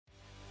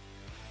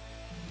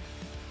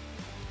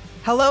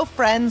Hello,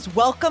 friends.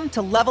 Welcome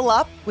to Level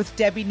Up with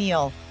Debbie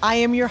Neal. I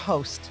am your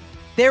host.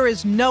 There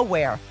is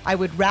nowhere I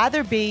would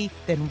rather be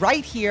than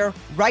right here,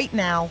 right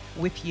now,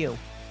 with you.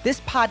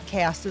 This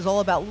podcast is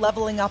all about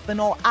leveling up in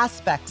all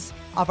aspects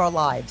of our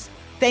lives.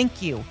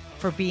 Thank you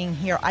for being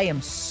here. I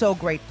am so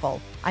grateful.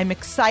 I'm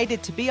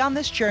excited to be on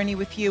this journey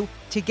with you.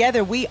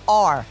 Together, we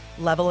are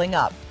leveling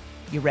up.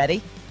 You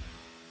ready?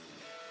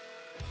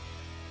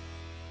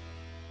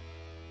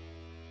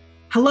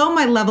 Hello,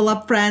 my Level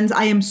Up friends.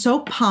 I am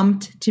so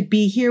pumped to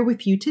be here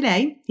with you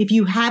today. If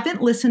you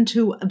haven't listened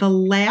to the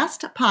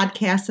last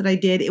podcast that I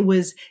did, it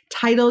was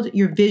titled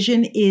Your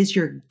Vision is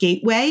Your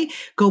Gateway.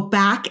 Go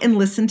back and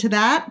listen to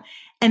that.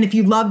 And if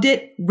you loved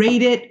it,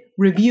 rate it,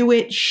 review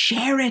it,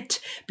 share it,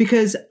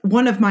 because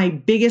one of my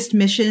biggest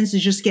missions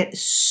is just get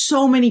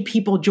so many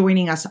people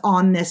joining us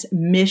on this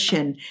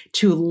mission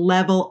to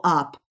level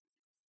up.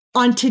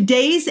 On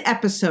today's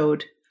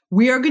episode,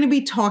 we are going to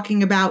be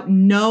talking about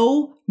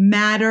no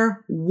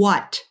matter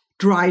what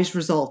drives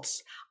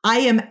results. I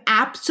am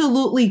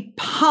absolutely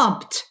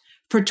pumped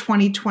for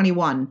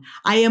 2021.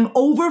 I am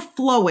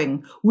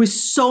overflowing with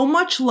so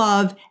much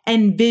love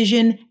and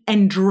vision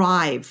and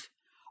drive.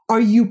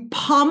 Are you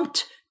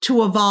pumped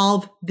to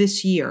evolve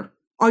this year?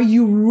 Are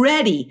you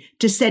ready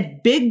to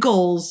set big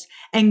goals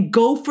and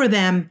go for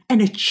them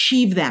and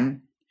achieve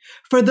them?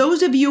 For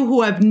those of you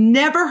who have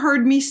never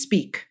heard me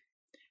speak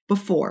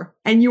before,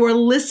 and you are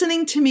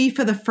listening to me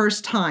for the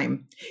first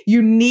time,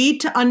 you need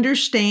to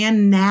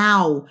understand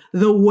now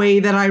the way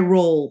that I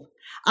roll.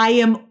 I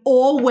am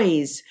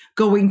always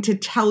going to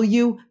tell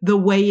you the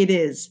way it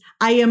is.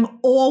 I am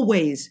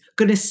always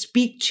going to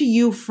speak to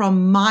you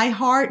from my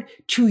heart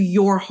to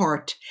your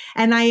heart.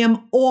 And I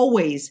am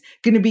always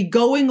going to be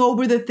going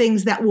over the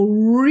things that will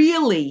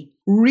really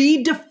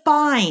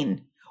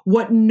redefine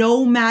what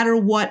no matter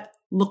what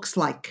looks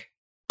like.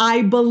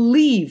 I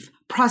believe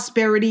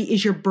prosperity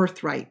is your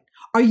birthright.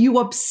 Are you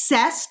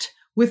obsessed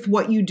with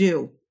what you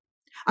do,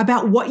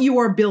 about what you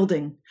are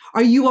building?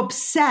 Are you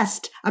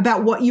obsessed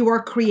about what you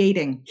are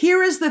creating?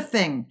 Here is the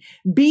thing.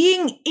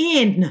 Being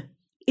in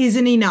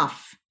isn't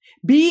enough.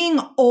 Being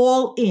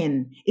all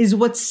in is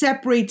what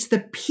separates the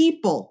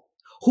people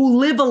who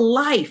live a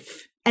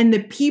life and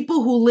the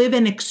people who live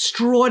an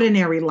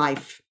extraordinary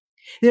life.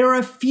 There are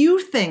a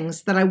few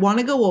things that I want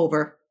to go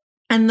over.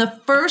 And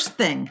the first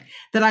thing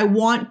that I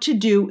want to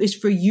do is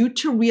for you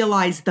to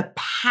realize the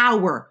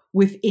power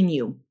within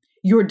you,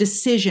 your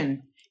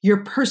decision,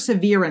 your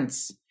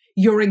perseverance,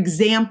 your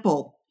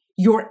example,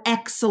 your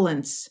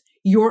excellence,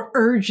 your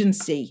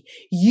urgency.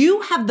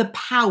 You have the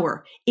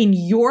power in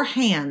your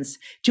hands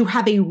to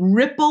have a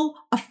ripple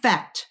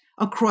effect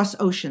across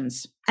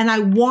oceans. And I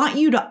want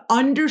you to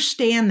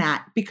understand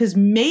that, because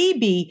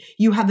maybe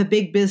you have a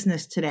big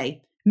business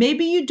today.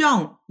 Maybe you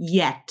don't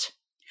yet.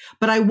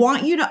 But I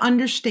want you to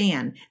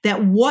understand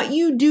that what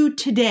you do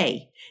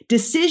today,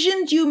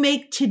 decisions you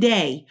make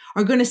today,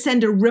 are going to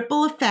send a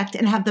ripple effect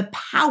and have the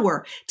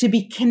power to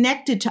be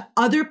connected to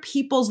other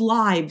people's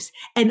lives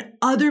and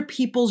other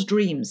people's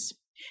dreams.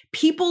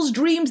 People's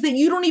dreams that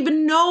you don't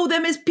even know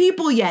them as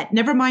people yet.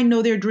 Never mind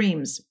know their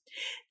dreams.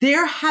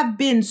 There have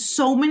been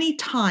so many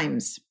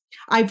times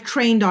I've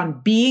trained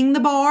on being the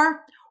bar,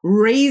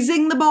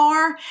 raising the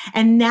bar.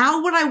 And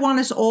now what I want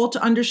us all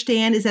to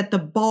understand is that the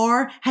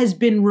bar has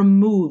been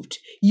removed.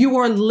 You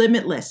are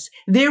limitless.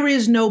 There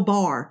is no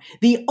bar.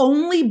 The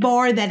only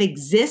bar that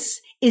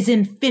exists is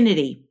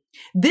infinity.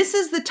 This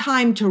is the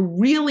time to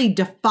really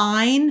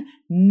define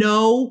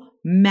no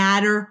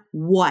matter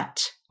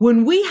what.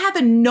 When we have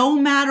a no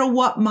matter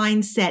what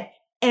mindset,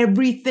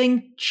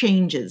 everything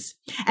changes.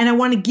 And I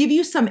want to give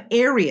you some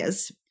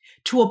areas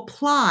to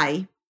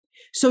apply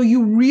so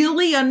you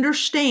really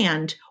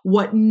understand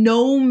what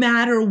no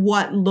matter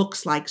what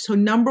looks like. So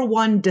number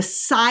one,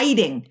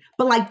 deciding,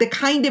 but like the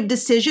kind of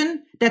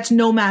decision that's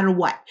no matter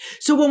what.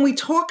 So when we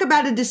talk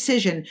about a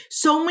decision,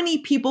 so many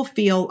people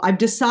feel I've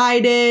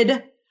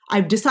decided,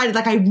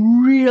 like I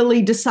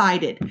really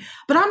decided.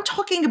 But I'm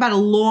talking about a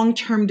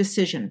long-term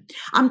decision.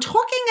 I'm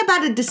talking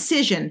about a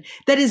decision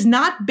that is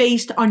not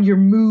based on your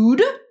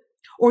mood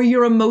or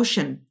your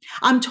emotion.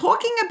 I'm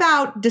talking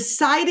about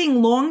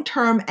deciding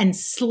long-term and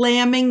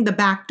slamming the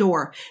back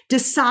door.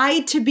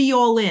 Decide to be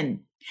all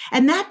in.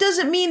 And that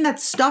doesn't mean that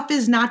stuff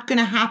is not going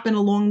to happen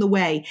along the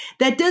way.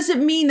 That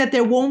doesn't mean that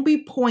there won't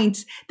be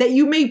points that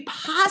you may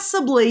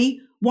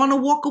possibly want to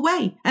walk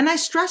away. And I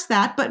stress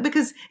that, but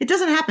because it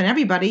doesn't happen to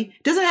everybody.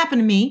 It doesn't happen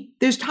to me.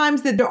 There's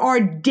times that there are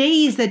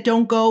days that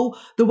don't go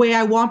the way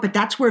I want, but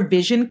that's where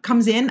vision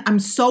comes in. I'm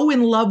so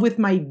in love with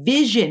my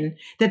vision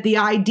that the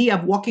idea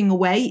of walking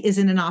away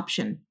isn't an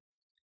option.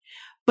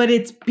 But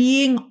it's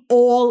being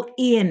all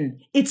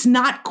in. It's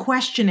not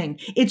questioning.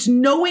 It's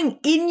knowing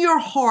in your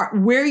heart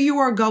where you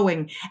are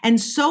going.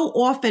 And so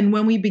often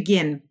when we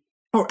begin,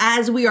 or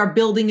as we are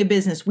building a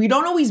business, we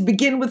don't always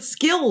begin with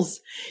skills.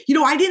 You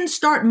know, I didn't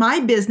start my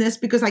business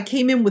because I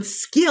came in with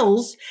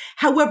skills.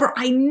 However,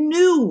 I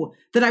knew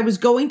that I was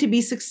going to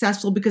be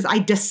successful because I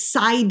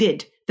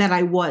decided that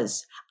I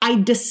was. I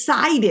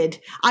decided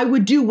I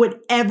would do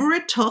whatever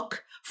it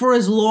took for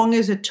as long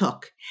as it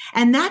took.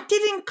 And that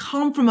didn't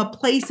come from a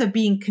place of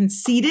being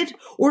conceited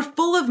or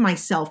full of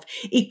myself.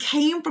 It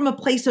came from a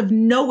place of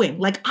knowing,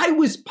 like I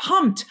was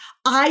pumped.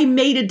 I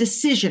made a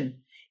decision.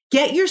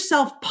 Get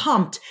yourself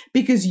pumped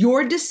because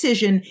your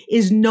decision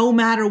is no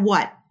matter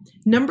what.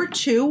 Number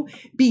 2,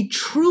 be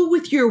true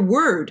with your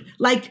word.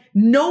 Like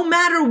no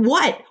matter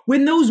what,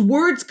 when those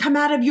words come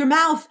out of your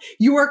mouth,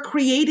 you are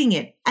creating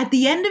it. At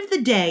the end of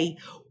the day,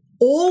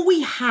 all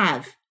we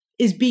have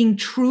is being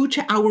true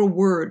to our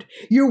word.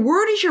 Your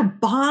word is your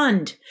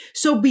bond.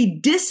 So be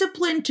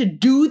disciplined to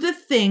do the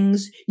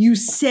things you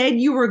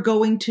said you were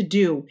going to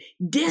do.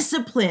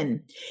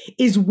 Discipline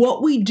is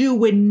what we do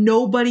when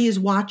nobody is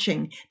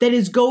watching that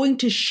is going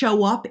to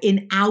show up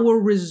in our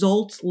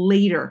results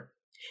later.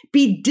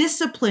 Be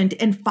disciplined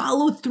and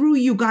follow through,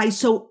 you guys,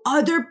 so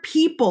other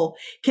people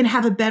can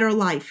have a better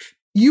life.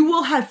 You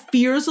will have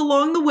fears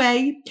along the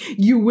way.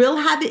 You will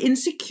have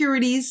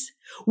insecurities.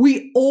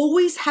 We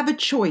always have a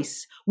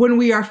choice when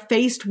we are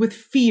faced with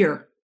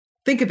fear.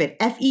 Think of it,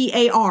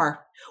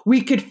 F-E-A-R.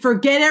 We could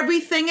forget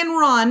everything and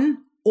run,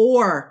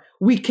 or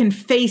we can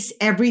face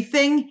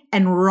everything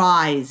and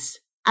rise.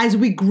 As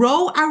we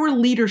grow our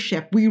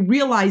leadership, we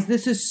realize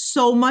this is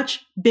so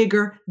much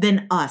bigger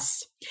than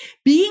us.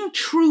 Being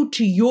true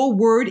to your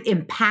word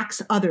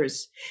impacts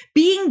others.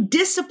 Being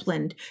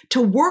disciplined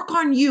to work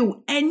on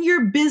you and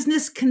your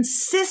business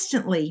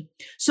consistently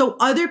so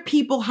other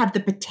people have the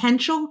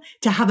potential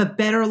to have a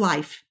better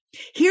life.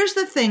 Here's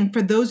the thing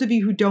for those of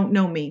you who don't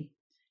know me.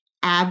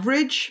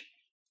 Average,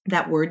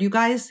 that word, you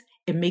guys,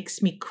 it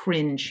makes me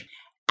cringe.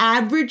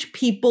 Average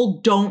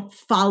people don't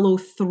follow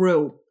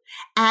through.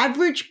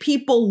 Average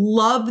people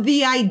love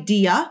the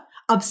idea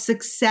of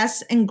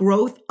success and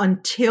growth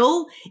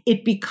until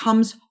it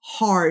becomes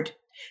hard.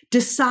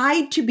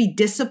 Decide to be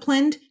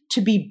disciplined to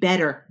be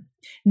better.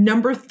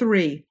 Number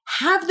 3,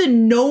 have the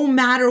no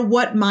matter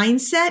what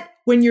mindset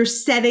when you're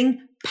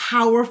setting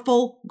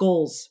powerful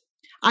goals.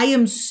 I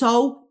am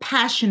so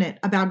passionate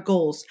about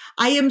goals.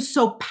 I am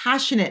so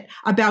passionate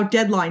about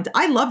deadlines.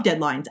 I love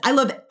deadlines. I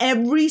love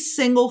every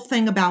single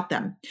thing about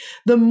them.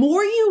 The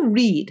more you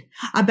read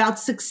about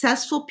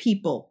successful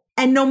people,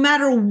 and no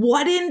matter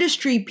what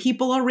industry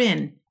people are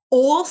in,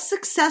 all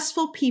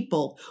successful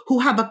people who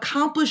have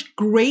accomplished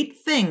great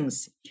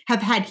things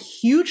have had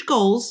huge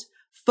goals,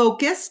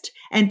 focused,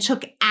 and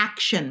took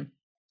action.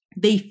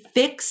 They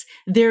fix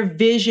their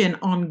vision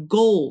on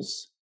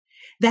goals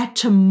that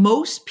to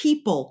most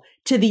people,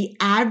 to the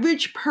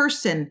average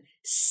person,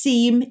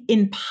 seem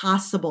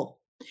impossible.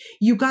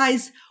 You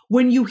guys,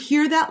 when you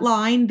hear that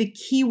line, the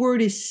key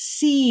word is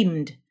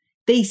seemed.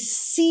 They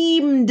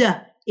seemed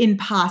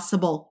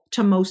impossible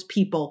to most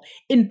people.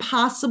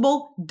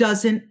 Impossible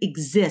doesn't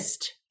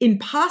exist.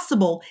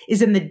 Impossible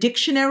is in the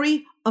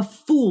dictionary of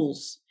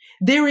fools.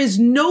 There is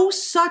no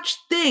such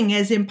thing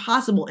as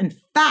impossible. In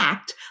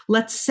fact,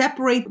 let's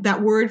separate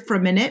that word for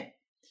a minute.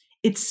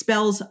 It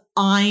spells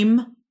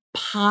I'm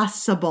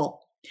possible.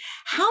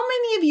 How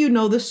many of you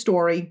know the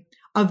story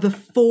of the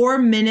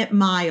 4-minute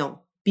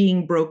mile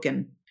being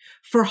broken?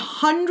 For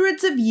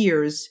hundreds of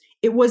years,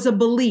 it was a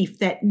belief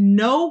that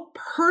no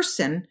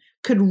person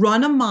could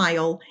run a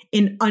mile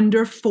in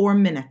under 4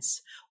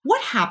 minutes.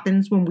 What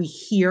happens when we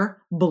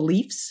hear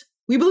beliefs?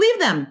 We believe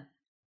them.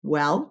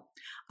 Well,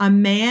 a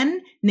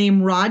man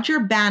named Roger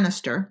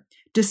Bannister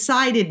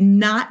decided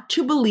not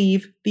to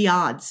believe the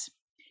odds.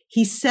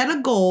 He set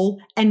a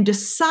goal and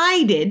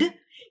decided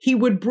he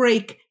would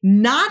break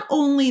not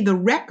only the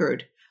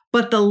record,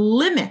 but the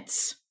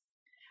limits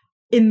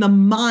in the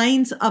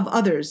minds of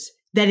others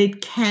that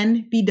it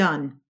can be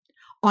done.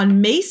 On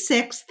May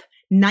 6th,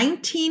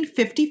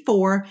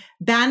 1954,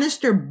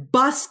 Bannister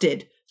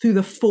busted through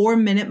the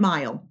 4-minute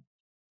mile,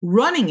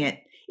 running it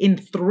in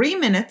 3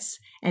 minutes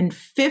and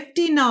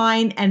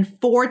 59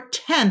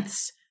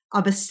 4/10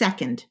 of a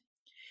second.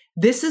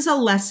 This is a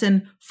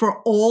lesson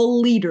for all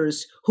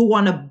leaders who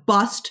want to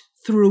bust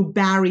through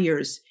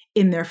barriers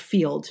in their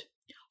field.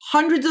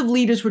 Hundreds of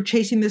leaders were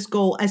chasing this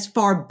goal as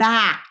far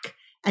back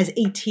as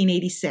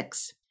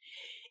 1886.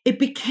 It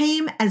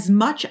became as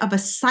much of a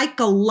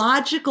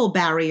psychological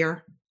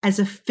barrier as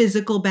a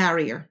physical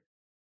barrier.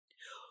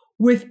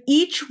 With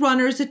each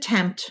runner's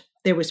attempt,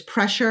 there was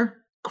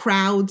pressure,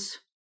 crowds,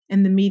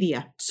 and the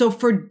media. So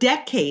for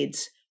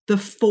decades, the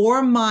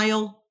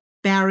 4-mile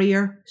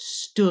barrier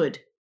stood.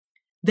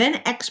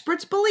 Then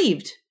experts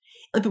believed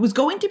if it was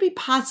going to be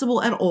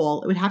possible at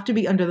all, it would have to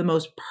be under the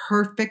most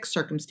perfect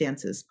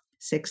circumstances.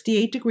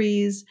 68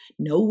 degrees,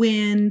 no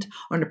wind,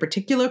 on a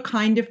particular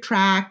kind of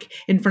track,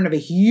 in front of a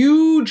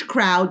huge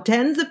crowd,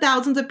 tens of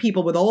thousands of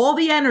people with all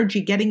the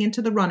energy getting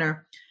into the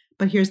runner.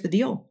 But here's the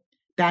deal.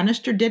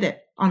 Bannister did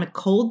it on a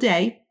cold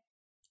day,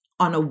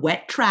 on a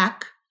wet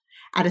track,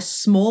 at a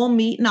small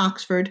meet in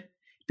Oxford,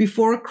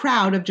 before a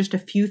crowd of just a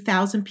few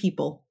thousand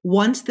people.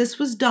 Once this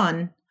was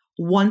done,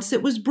 once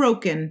it was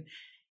broken,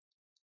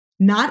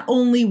 not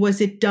only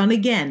was it done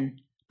again,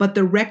 but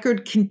the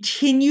record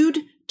continued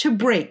to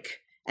break,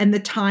 and the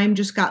time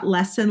just got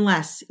less and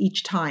less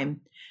each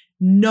time.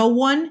 No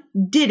one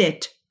did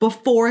it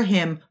before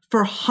him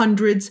for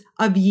hundreds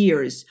of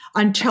years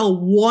until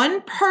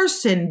one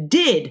person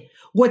did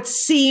what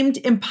seemed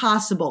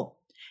impossible.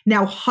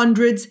 Now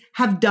hundreds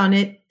have done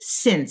it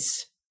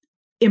since.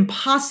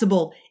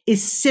 Impossible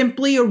is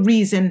simply a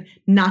reason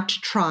not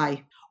to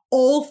try.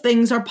 All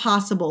things are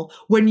possible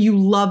when you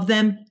love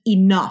them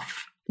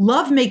enough.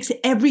 Love makes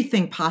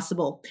everything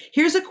possible.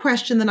 Here's a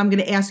question that I'm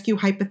going to ask you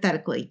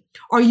hypothetically.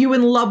 Are you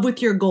in love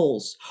with your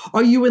goals?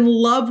 Are you in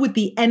love with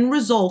the end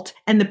result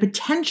and the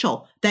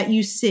potential that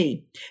you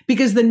see?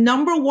 Because the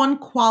number one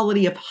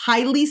quality of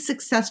highly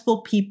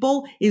successful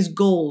people is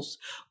goals.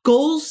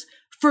 Goals,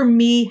 for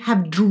me,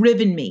 have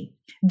driven me.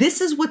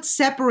 This is what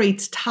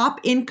separates top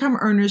income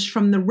earners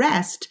from the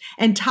rest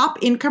and top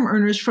income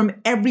earners from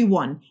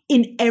everyone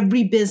in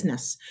every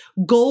business.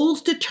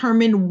 Goals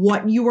determine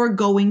what you are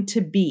going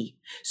to be.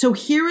 So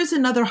here is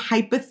another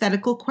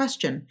hypothetical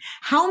question.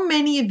 How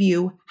many of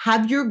you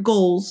have your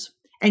goals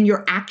and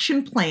your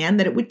action plan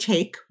that it would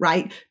take,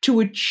 right, to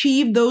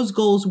achieve those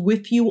goals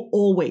with you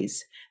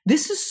always?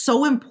 This is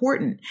so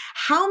important.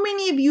 How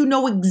many of you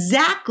know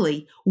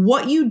exactly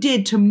what you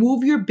did to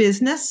move your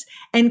business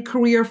and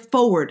career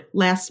forward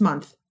last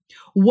month?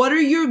 What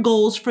are your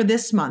goals for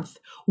this month?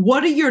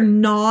 What are your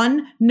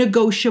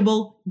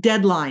non-negotiable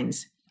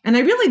deadlines? And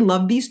I really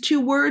love these two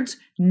words,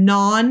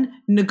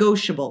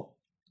 non-negotiable,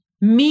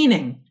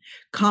 meaning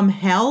come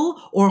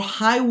hell or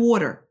high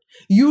water,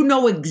 you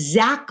know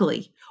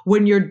exactly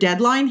when your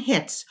deadline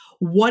hits,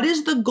 what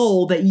is the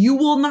goal that you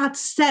will not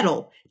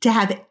settle to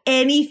have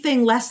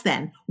anything less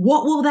than?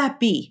 What will that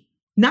be?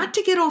 Not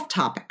to get off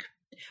topic,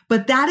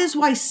 but that is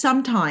why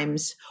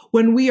sometimes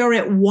when we are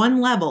at one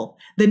level,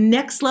 the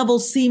next level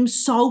seems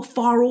so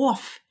far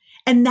off.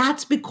 And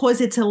that's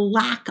because it's a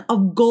lack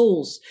of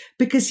goals.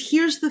 Because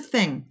here's the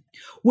thing,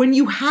 when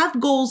you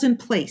have goals in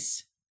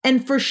place,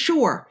 and for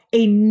sure,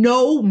 a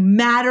no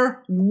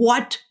matter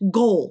what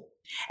goal,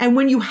 and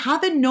when you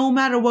have a no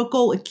matter what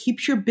goal, it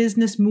keeps your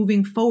business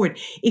moving forward.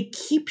 It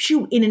keeps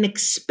you in an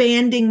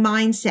expanding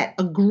mindset,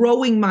 a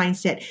growing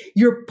mindset.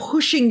 You're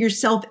pushing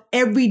yourself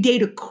every day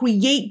to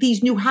create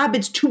these new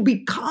habits to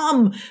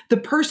become the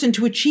person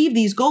to achieve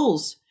these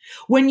goals.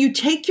 When you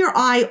take your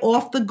eye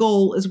off the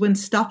goal is when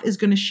stuff is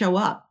going to show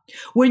up.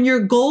 When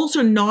your goals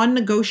are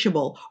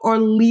non-negotiable, our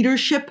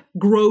leadership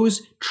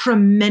grows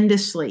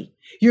tremendously.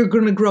 You're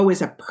going to grow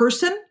as a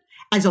person,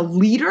 as a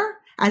leader,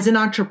 as an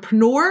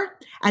entrepreneur,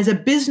 as a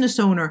business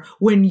owner,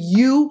 when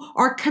you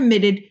are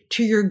committed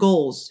to your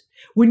goals.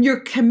 When you're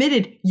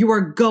committed, you are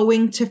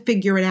going to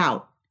figure it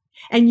out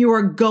and you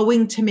are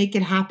going to make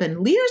it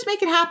happen. Leaders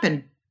make it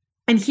happen.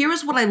 And here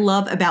is what I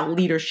love about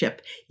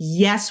leadership.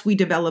 Yes, we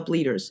develop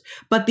leaders,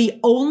 but the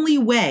only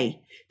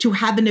way to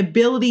have an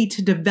ability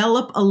to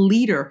develop a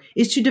leader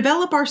is to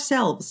develop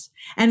ourselves.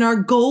 And our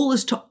goal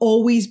is to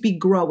always be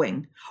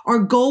growing. Our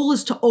goal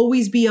is to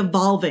always be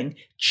evolving.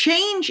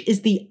 Change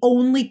is the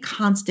only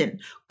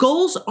constant.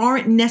 Goals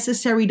aren't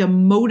necessary to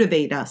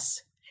motivate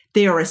us.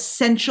 They are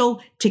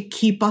essential to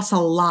keep us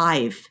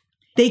alive.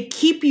 They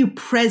keep you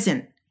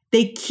present.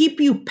 They keep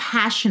you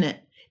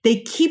passionate.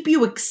 They keep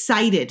you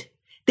excited.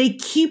 They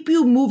keep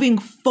you moving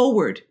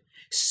forward.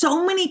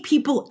 So many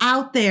people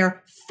out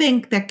there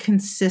think that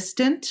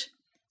consistent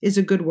is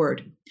a good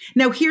word.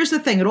 Now, here's the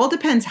thing. It all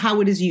depends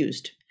how it is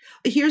used.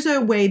 Here's a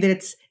way that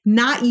it's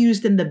not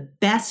used in the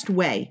best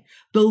way.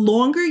 The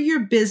longer your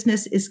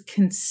business is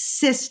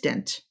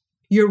consistent,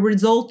 your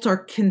results are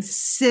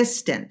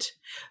consistent,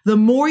 the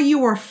more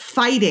you are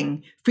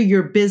fighting for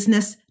your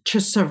business to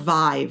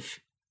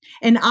survive.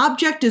 An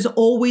object is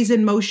always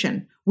in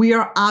motion. We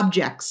are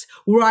objects.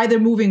 We're either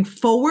moving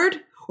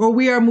forward or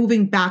we are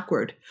moving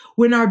backward.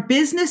 When our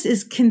business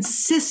is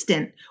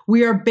consistent,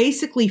 we are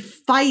basically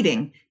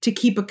fighting to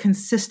keep a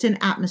consistent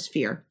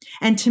atmosphere.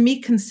 And to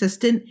me,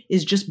 consistent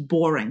is just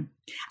boring.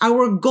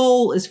 Our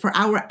goal is for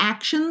our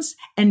actions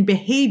and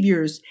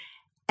behaviors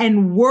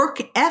and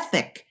work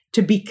ethic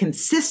to be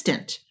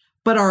consistent,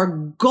 but our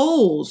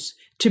goals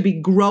to be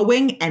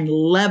growing and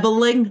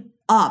leveling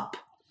up.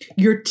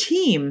 Your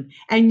team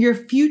and your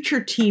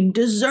future team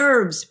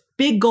deserves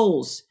big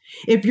goals.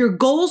 If your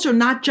goals are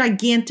not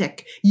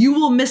gigantic, you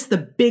will miss the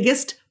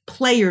biggest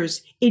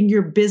players in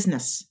your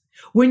business.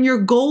 When your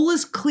goal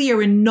is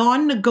clear and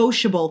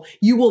non-negotiable,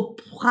 you will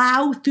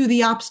plow through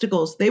the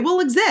obstacles. They will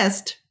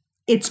exist.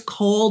 It's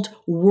called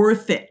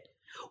worth it.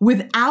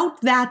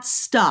 Without that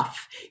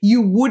stuff,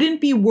 you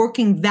wouldn't be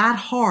working that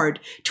hard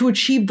to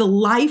achieve the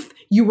life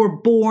you were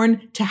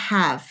born to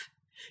have.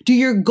 Do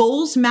your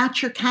goals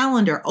match your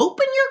calendar?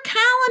 Open your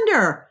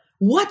calendar.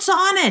 What's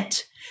on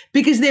it?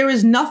 Because there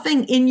is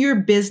nothing in your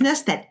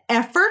business that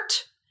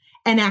effort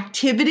and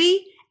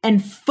activity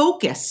and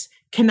focus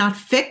cannot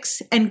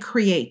fix and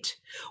create.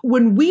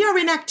 When we are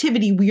in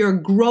activity, we are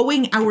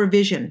growing our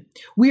vision.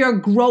 We are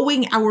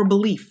growing our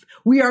belief.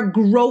 We are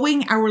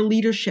growing our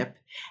leadership.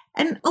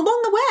 And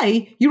along the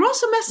way, you're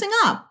also messing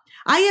up.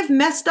 I have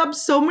messed up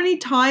so many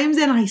times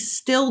and I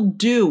still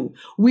do.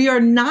 We are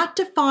not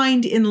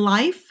defined in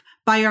life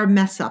by our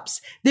mess ups.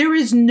 There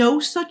is no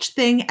such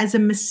thing as a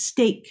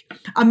mistake.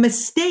 A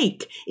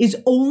mistake is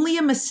only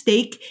a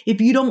mistake if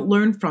you don't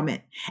learn from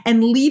it.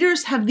 And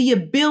leaders have the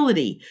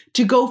ability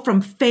to go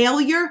from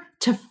failure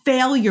to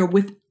failure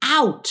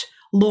without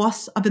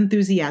loss of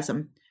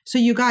enthusiasm. So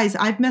you guys,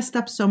 I've messed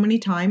up so many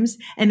times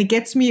and it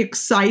gets me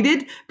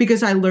excited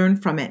because I learn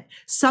from it.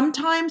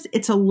 Sometimes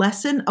it's a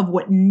lesson of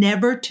what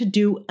never to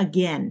do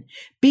again.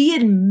 Be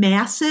it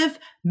massive,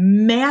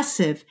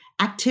 massive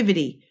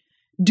activity.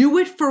 Do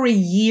it for a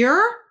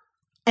year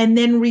and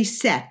then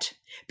reset.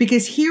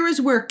 Because here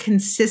is where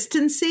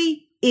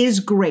consistency is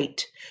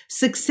great.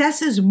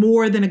 Success is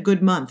more than a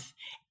good month.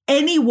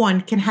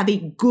 Anyone can have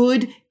a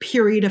good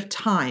period of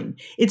time.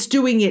 It's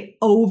doing it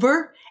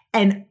over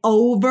and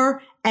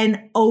over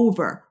and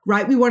over,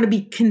 right? We want to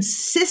be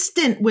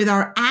consistent with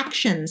our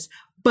actions,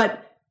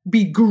 but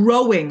be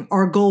growing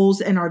our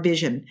goals and our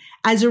vision.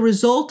 As a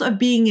result of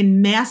being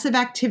in massive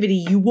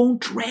activity, you won't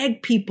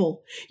drag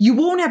people. You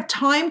won't have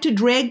time to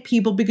drag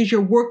people because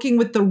you're working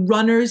with the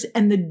runners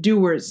and the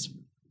doers.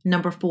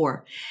 Number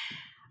 4,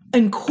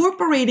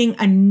 incorporating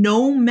a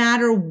no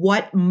matter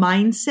what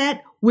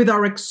mindset with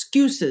our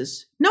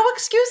excuses. No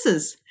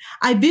excuses.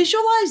 I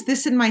visualize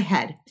this in my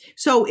head.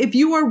 So if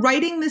you are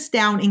writing this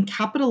down in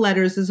capital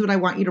letters, this is what I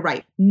want you to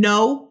write.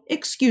 No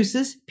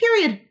excuses,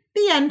 period.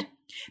 The end.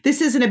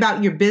 This isn't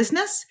about your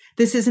business.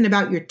 This isn't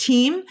about your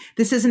team.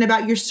 This isn't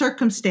about your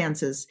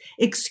circumstances.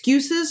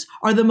 Excuses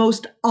are the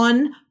most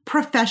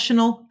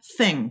unprofessional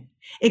thing.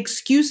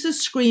 Excuses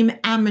scream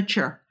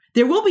amateur.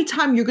 There will be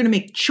time you're going to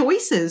make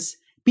choices.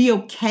 Be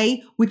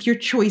okay with your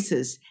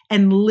choices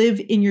and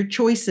live in your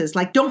choices.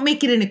 Like, don't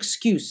make it an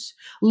excuse.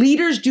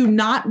 Leaders do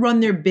not run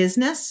their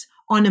business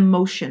on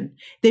emotion.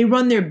 They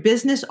run their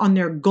business on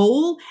their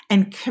goal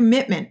and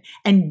commitment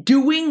and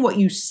doing what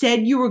you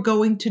said you were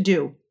going to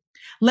do.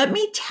 Let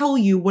me tell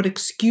you what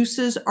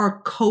excuses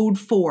are code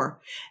for.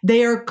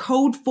 They are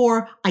code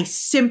for, I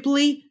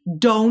simply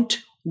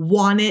don't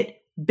want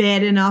it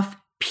bad enough,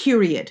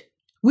 period.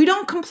 We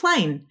don't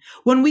complain.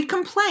 When we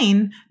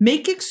complain,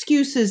 make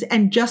excuses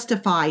and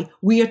justify,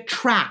 we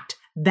attract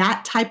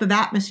that type of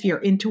atmosphere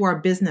into our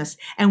business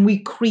and we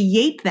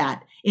create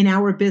that in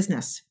our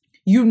business.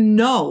 You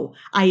know,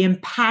 I am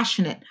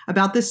passionate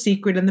about The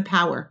Secret and The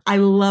Power. I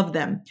love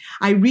them.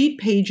 I read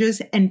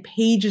pages and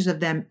pages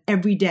of them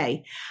every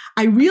day.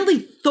 I really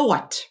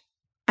thought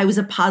I was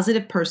a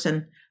positive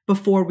person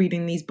before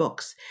reading these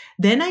books.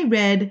 Then I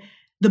read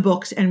the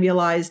books and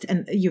realized,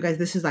 and you guys,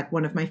 this is like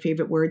one of my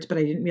favorite words, but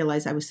I didn't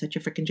realize I was such a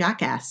freaking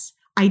jackass.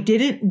 I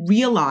didn't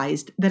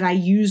realize that I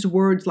used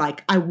words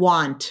like I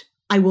want,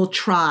 I will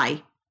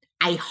try,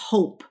 I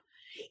hope.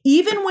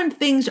 Even when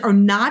things are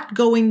not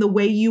going the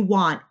way you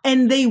want,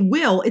 and they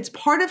will, it's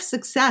part of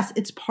success.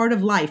 It's part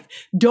of life.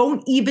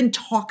 Don't even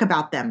talk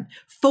about them.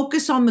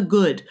 Focus on the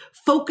good.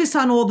 Focus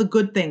on all the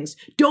good things.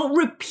 Don't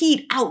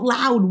repeat out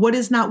loud what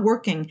is not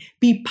working.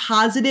 Be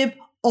positive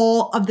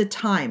all of the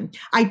time.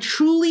 I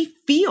truly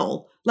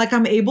feel like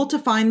I'm able to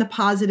find the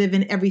positive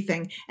in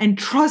everything. And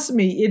trust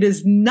me, it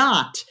is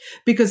not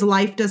because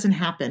life doesn't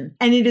happen.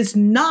 And it is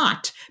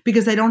not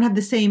because I don't have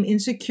the same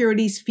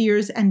insecurities,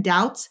 fears, and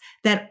doubts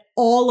that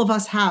all of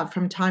us have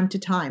from time to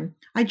time.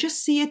 I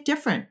just see it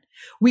different.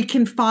 We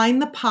can find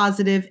the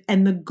positive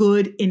and the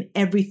good in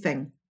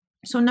everything.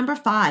 So number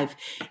 5,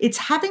 it's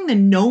having the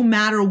no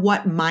matter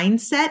what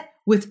mindset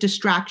with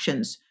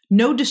distractions.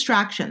 No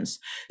distractions.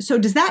 So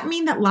does that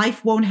mean that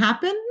life won't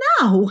happen?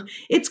 No,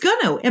 it's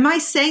gonna. Am I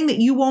saying that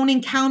you won't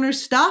encounter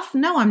stuff?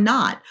 No, I'm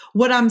not.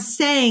 What I'm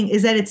saying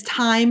is that it's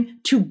time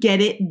to get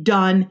it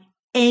done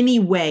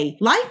anyway.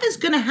 Life is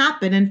gonna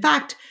happen. In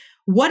fact,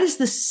 what is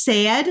the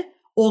sad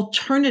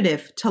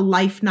alternative to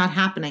life not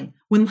happening?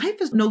 When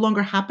life is no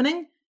longer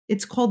happening,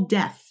 it's called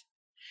death.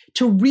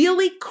 To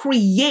really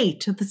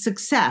create the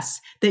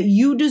success that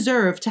you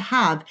deserve to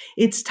have,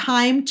 it's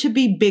time to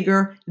be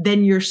bigger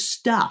than your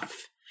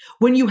stuff.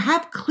 When you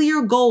have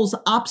clear goals,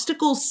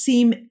 obstacles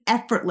seem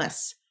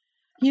effortless.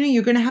 You know,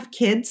 you're going to have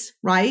kids,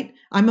 right?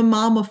 I'm a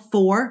mom of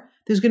 4.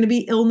 There's going to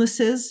be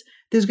illnesses.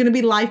 There's going to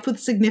be life with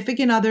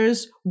significant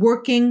others,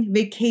 working,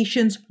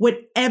 vacations,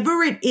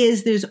 whatever it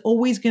is, there's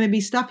always going to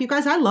be stuff. You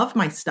guys, I love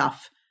my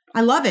stuff.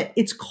 I love it.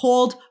 It's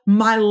called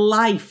my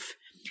life.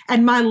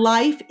 And my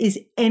life is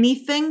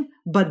anything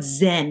but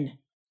zen.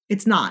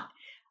 It's not,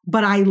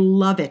 but I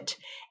love it.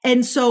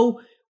 And so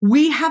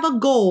we have a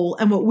goal,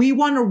 and what we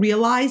want to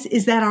realize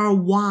is that our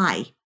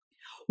why.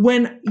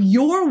 When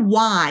your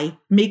why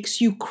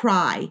makes you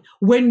cry,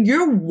 when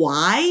your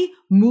why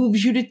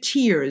moves you to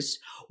tears,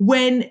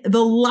 when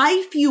the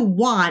life you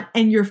want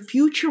and your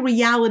future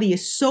reality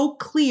is so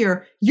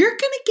clear, you're going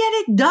to get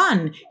it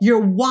done. Your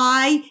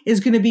why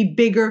is going to be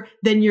bigger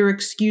than your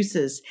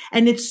excuses.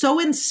 And it's so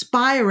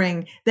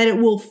inspiring that it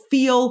will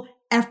feel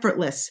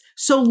effortless.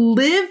 So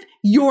live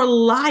your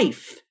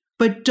life,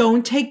 but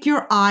don't take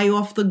your eye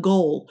off the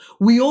goal.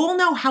 We all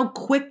know how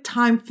quick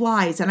time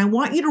flies, and I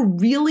want you to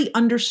really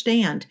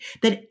understand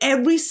that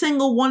every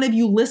single one of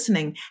you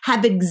listening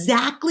have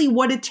exactly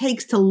what it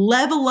takes to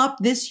level up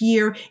this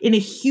year in a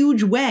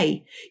huge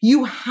way.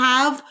 You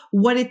have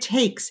what it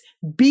takes.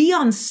 Be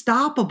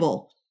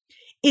unstoppable.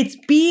 It's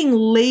being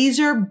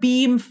laser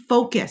beam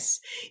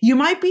focus. You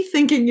might be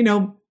thinking,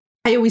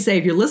 I always say,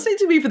 if you're listening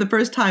to me for the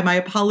first time, I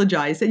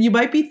apologize. And you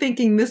might be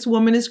thinking, this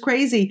woman is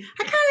crazy.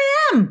 I kind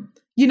of am,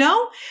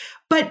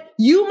 But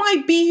you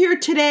might be here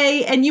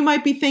today and you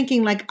might be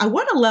thinking, I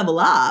want to level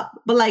up,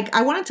 but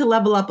I wanted to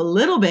level up a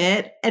little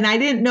bit. And I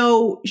didn't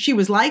know she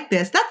was like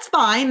this. That's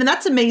fine. And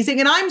that's amazing.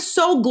 And I'm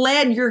so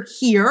glad you're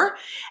here.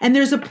 And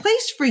there's a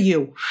place for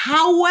you.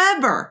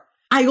 However,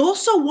 I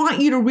also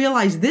want you to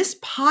realize this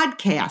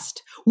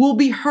podcast will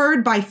be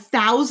heard by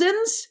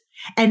thousands,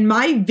 and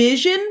my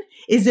vision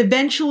is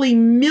eventually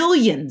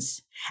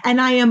millions.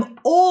 And I am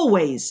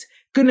always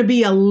going to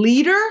be a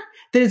leader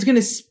that is going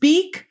to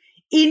speak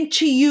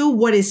into you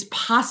what is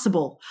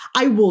possible.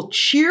 I will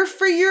cheer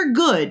for your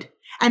good,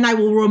 and I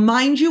will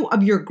remind you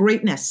of your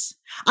greatness.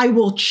 I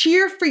will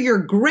cheer for your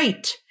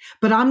great,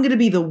 but I'm going to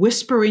be the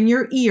whisper in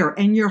your ear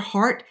and your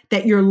heart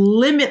that you're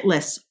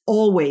limitless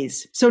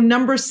always. So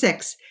number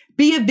 6,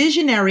 be a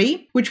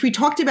visionary, which we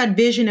talked about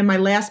vision in my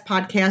last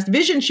podcast.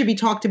 Vision should be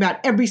talked about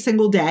every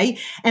single day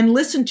and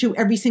listened to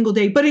every single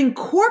day, but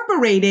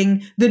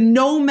incorporating the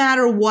no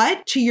matter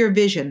what to your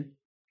vision.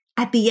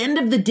 At the end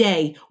of the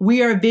day,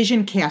 we are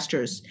vision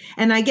casters.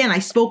 And again, I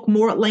spoke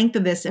more at length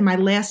of this in my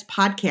last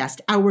podcast.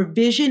 Our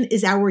vision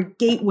is our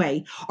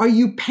gateway. Are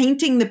you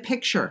painting the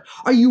picture?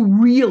 Are you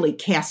really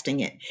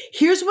casting it?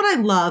 Here's what I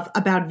love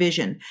about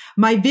vision.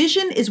 My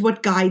vision is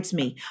what guides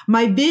me.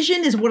 My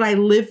vision is what I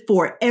live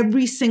for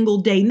every single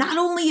day, not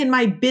only in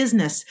my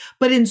business,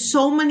 but in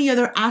so many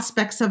other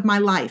aspects of my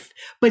life.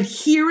 But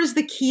here is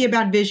the key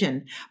about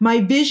vision.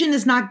 My vision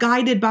is not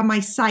guided by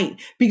my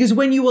sight, because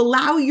when you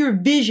allow your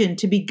vision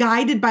to be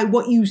guided by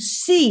what you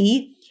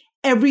see,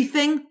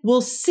 everything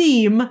will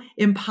seem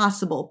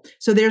impossible.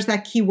 So there's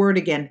that key word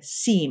again,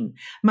 seem.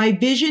 My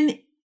vision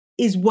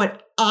is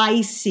what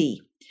I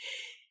see.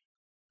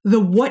 The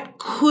what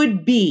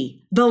could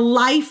be, the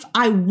life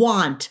I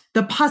want,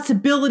 the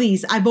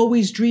possibilities I've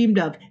always dreamed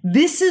of.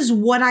 This is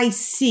what I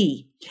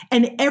see.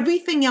 And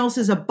everything else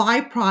is a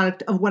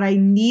byproduct of what I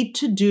need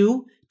to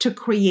do to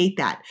create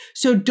that.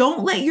 So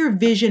don't let your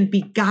vision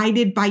be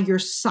guided by your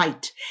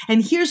sight.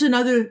 And here's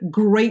another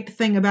great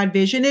thing about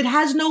vision. It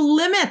has no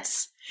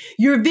limits.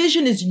 Your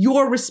vision is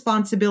your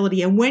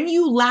responsibility. And when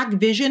you lack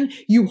vision,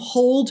 you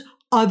hold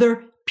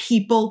other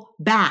people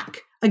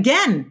back.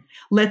 Again,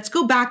 let's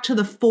go back to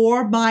the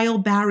 4-mile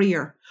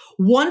barrier.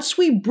 Once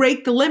we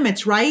break the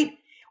limits, right?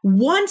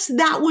 Once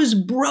that was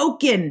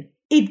broken,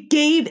 it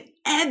gave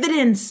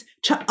evidence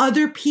to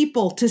other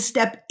people to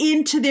step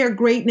into their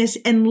greatness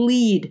and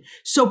lead.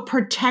 So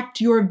protect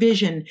your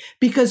vision,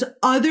 because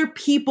other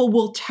people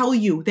will tell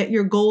you that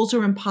your goals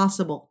are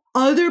impossible.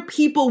 Other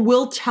people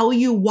will tell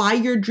you why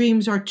your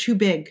dreams are too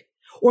big,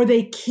 or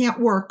they can't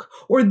work,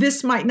 or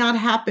this might not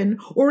happen,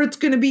 or it's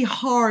going to be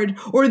hard,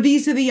 or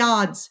these are the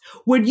odds.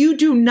 When you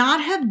do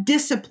not have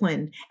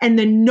discipline and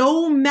the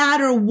no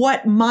matter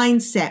what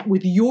mindset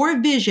with your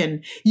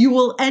vision, you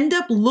will end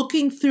up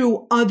looking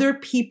through other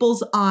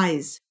people's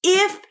eyes.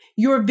 If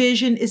your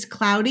vision is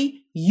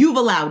cloudy, you've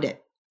allowed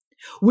it.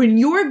 When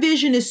your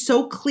vision is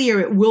so clear,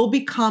 it will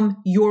become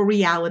your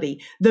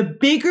reality. The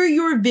bigger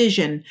your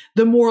vision,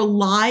 the more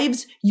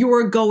lives you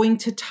are going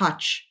to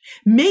touch.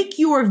 Make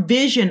your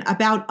vision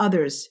about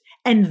others,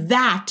 and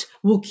that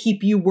will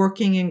keep you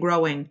working and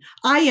growing.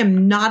 I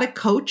am not a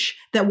coach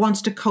that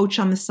wants to coach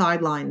on the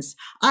sidelines.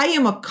 I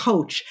am a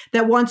coach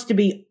that wants to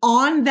be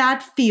on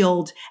that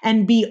field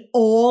and be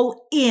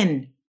all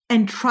in.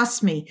 And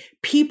trust me,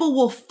 people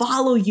will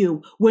follow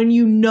you when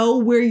you know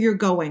where you're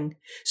going.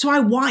 So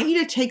I want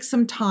you to take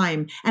some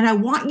time, and I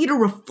want you to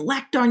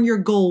reflect on your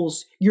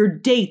goals, your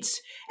dates,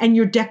 and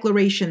your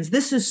declarations.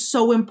 This is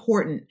so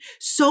important.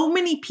 So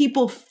many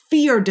people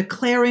fear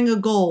declaring a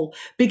goal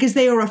because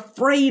they are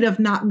afraid of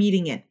not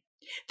meeting it.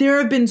 There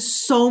have been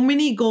so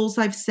many goals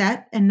I've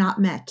set and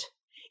not met.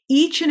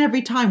 Each and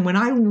every time when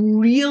I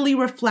really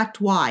reflect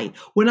why,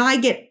 when I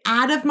get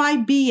out of my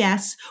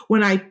BS,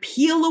 when I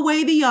peel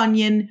away the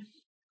onion,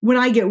 when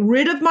I get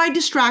rid of my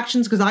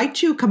distractions, because I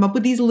too come up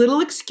with these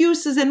little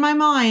excuses in my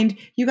mind,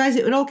 you guys,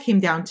 it all came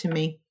down to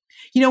me.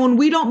 When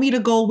we don't meet a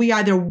goal, we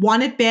either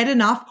want it bad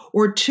enough,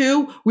 or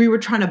 2, we were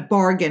trying to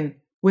bargain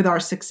with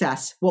our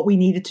success, what we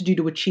needed to do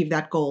to achieve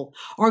that goal.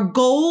 Our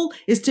goal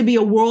is to be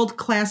a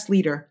world-class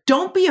leader.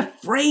 Don't be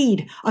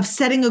afraid of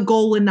setting a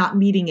goal and not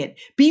meeting it.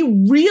 Be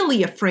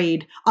really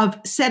afraid of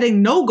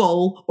setting no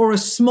goal or a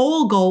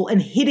small goal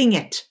and hitting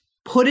it.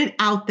 Put it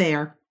out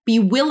there. Be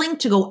willing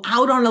to go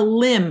out on a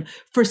limb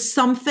for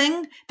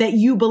something that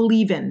you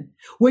believe in.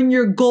 When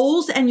your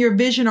goals and your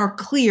vision are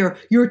clear,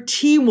 your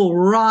team will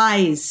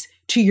rise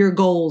to your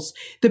goals.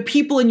 The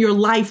people in your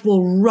life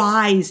will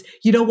rise.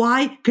 You know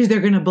why? Because they're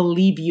going to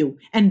believe you,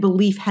 and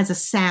belief has a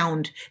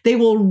sound. They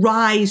will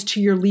rise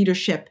to your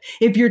leadership.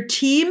 If your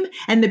team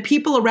and the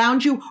people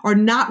around you are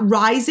not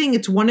rising,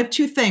 it's one of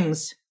two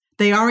things.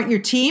 They aren't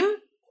your team,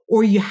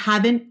 or you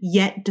haven't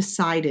yet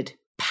decided.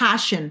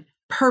 Passion,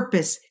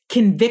 purpose,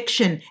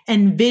 conviction,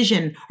 and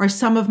vision are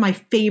some of my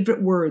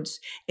favorite words.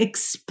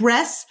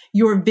 Express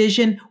your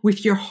vision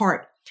with your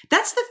heart.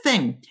 That's the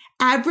thing.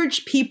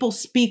 Average people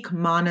speak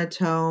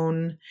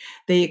monotone.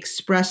 They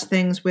express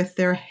things with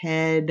their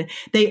head.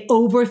 They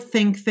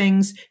overthink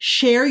things.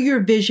 Share your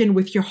vision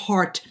with your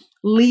heart.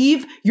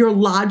 Leave your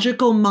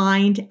logical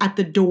mind at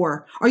the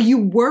door. Are you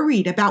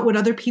worried about what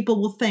other people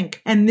will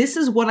think? And this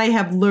is what I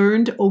have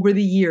learned over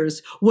the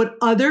years. What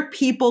other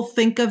people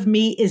think of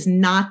me is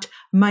not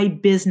my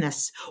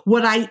business.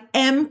 What I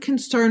am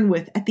concerned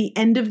with at the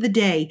end of the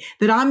day,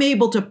 that I'm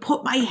able to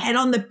put my head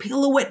on the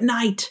pillow at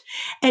night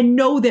and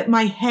know that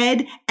my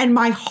head and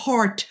my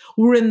heart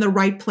were in the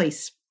right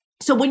place.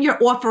 So when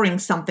you're offering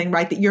something,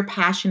 right, that you're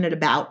passionate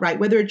about, right,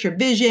 whether it's your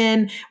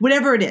vision,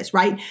 whatever it is,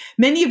 right?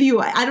 Many of you,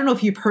 I don't know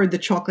if you've heard the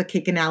chocolate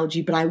cake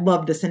analogy, but I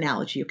love this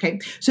analogy, okay?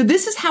 So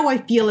this is how I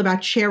feel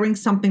about sharing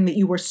something that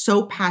you were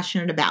so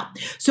passionate about.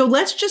 So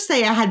let's just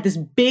say I had this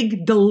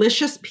big,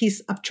 delicious piece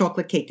of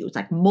chocolate cake. It was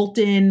like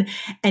molten,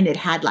 and it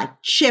had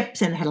like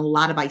chips, and it had a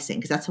lot of icing,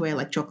 because that's the way I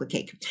like chocolate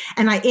cake.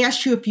 And I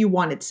asked you if you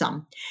wanted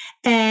some.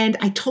 And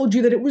I told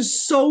you that it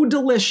was so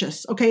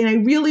delicious, okay? And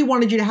I really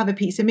wanted you to have a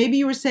piece. And maybe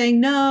you were saying,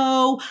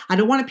 no, I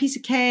don't want a piece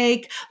of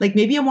cake. Like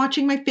maybe I'm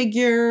watching my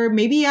figure.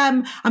 Maybe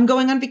I'm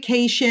going on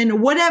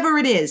vacation, whatever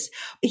it is.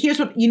 Here's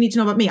what you need to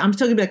know about me. I'm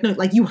still gonna be like, no,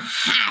 like you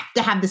have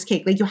to have this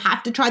cake. Like you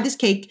have to try this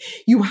cake.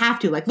 You have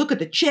to. Like look at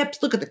the chips,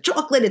 look at the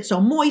chocolate. It's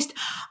so moist.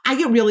 I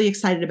get really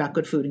excited about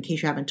good food, in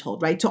case you haven't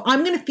told, right? So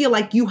I'm going to feel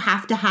like you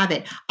have to have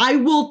it. I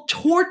will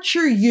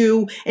torture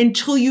you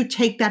until you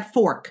take that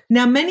fork.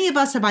 Now, many of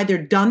us have either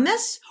done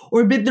this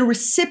or been the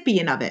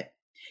recipient of it.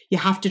 You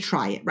have to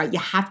try it, right? You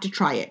have to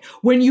try it.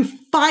 When you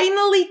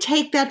finally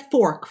take that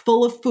fork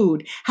full of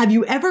food, have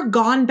you ever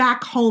gone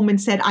back home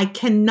and said, I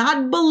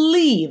cannot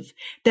believe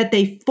that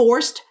they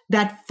forced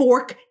that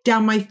fork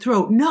down my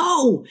throat?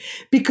 No,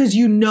 because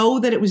you know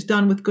that it was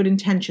done with good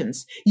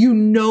intentions. You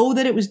know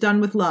that it was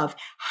done with love.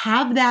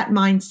 Have that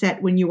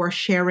mindset when you are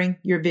sharing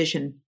your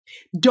vision.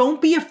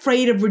 Don't be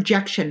afraid of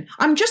rejection.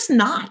 I'm just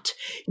not.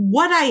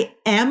 What I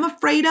am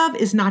afraid of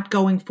is not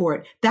going for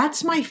it.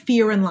 That's my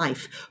fear in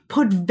life.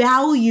 Put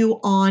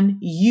value on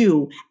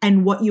you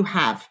and what you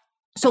have.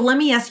 So let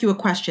me ask you a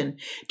question.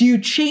 Do you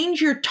change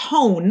your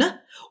tone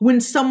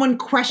when someone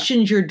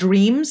questions your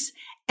dreams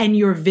and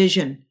your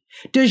vision?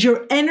 Does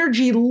your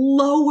energy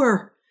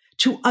lower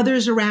to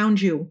others around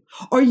you?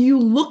 Are you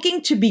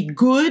looking to be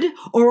good,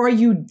 or are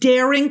you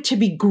daring to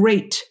be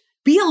great?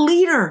 Be a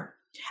leader.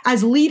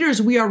 As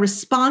leaders, we are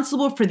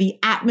responsible for the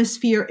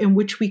atmosphere in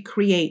which we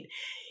create.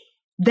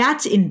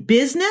 That's in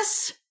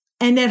business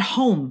and at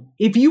home.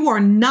 If you are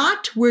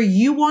not where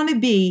you want to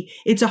be,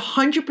 it's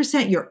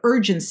 100% your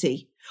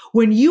urgency.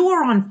 When you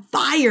are on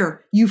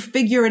fire, you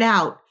figure it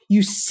out.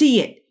 You see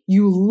it.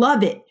 You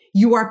love it.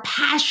 You are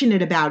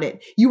passionate about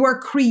it. You are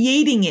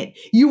creating it.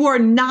 You are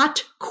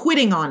not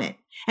quitting on it.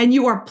 And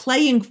you are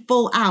playing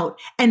full out.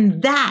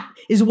 And that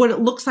is what it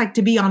looks like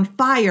to be on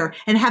fire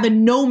and have a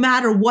no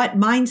matter what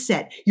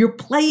mindset. You're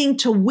playing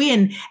to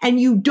win, and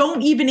you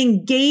don't even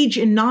engage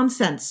in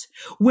nonsense.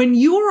 When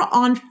you are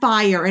on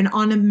fire and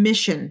on a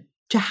mission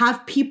to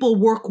have people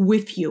work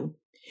with you,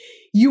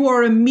 you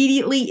are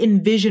immediately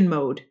in vision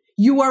mode.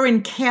 You are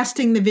in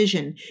casting the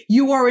vision.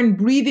 You are in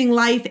breathing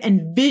life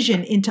and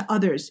vision into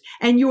others.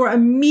 And you are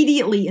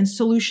immediately in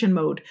solution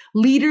mode.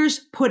 Leaders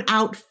put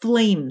out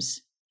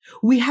flames.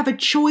 We have a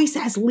choice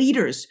as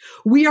leaders.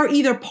 We are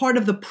either part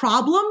of the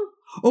problem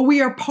or we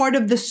are part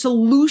of the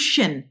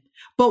solution.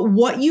 But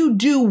what you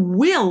do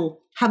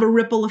will have a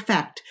ripple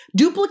effect.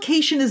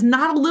 Duplication is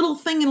not a little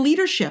thing in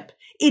leadership.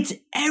 It's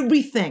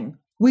everything.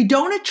 We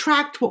don't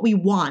attract what we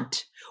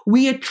want.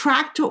 We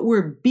attract what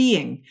we're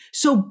being.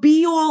 So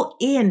be all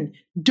in.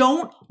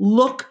 Don't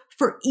look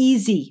for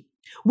easy.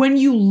 When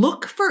you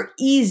look for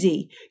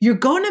easy, you're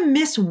going to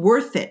miss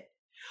worth it.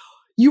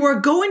 You are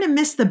going to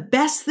miss the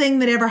best thing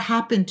that ever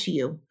happened to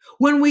you.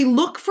 When we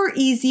look for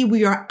easy,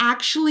 we are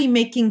actually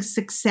making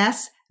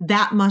success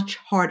that much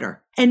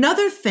harder.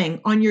 Another thing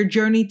on your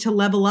journey to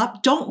level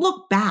up, don't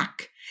look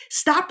back.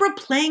 Stop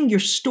replaying your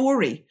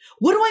story.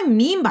 What do I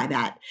mean by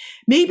that?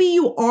 Maybe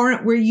you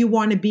aren't where you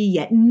want to be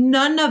yet.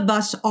 None of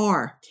us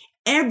are.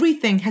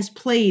 Everything has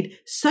played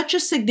such a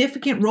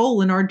significant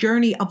role in our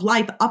journey of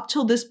life up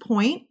till this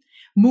point,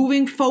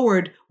 moving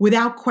forward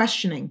without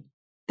questioning.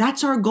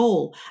 That's our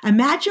goal.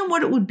 Imagine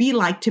what it would be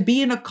like to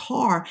be in a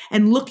car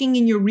and looking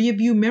in your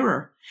rearview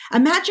mirror.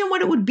 Imagine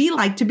what it would be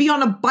like to be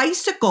on a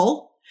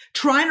bicycle,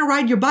 trying to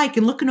ride your bike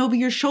and looking over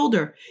your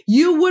shoulder.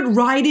 You would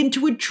ride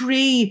into a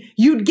tree.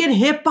 You'd get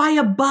hit by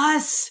a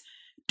bus.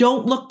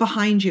 Don't look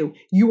behind you.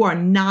 You are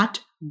not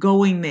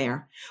going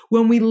there.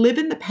 When we live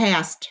in the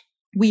past,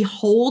 we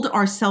hold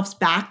ourselves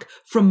back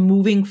from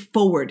moving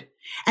forward.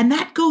 And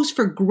that goes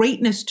for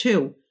greatness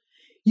too.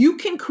 You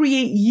can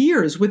create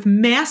years with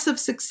massive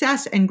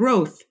success and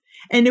growth.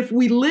 And if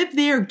we live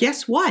there,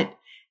 guess what?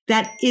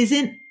 That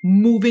isn't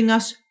moving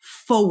us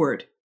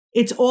forward.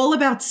 It's all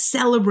about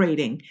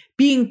celebrating,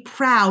 being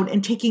proud,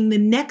 and taking the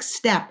next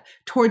step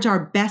towards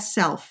our best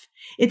self.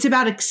 It's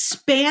about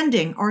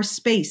expanding our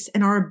space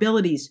and our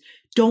abilities.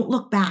 Don't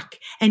look back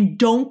and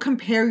don't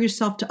compare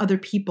yourself to other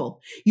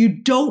people. You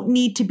don't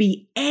need to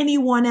be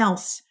anyone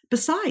else.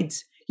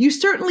 Besides, you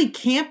certainly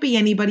can't be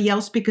anybody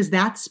else because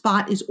that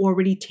spot is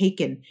already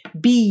taken.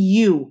 Be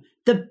you,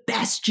 the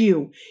best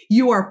you.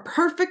 You are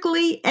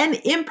perfectly and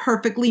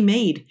imperfectly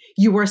made.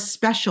 You are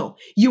special.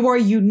 You are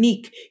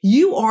unique.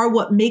 You are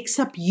what makes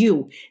up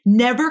you.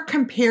 Never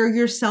compare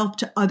yourself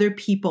to other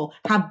people.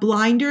 Have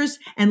blinders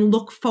and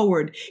look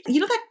forward. You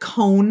know that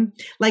cone,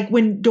 like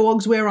when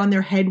dogs wear on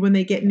their head when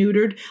they get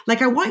neutered?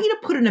 Like I want you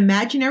to put an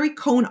imaginary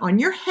cone on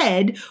your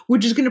head,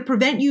 which is going to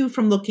prevent you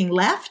from looking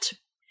left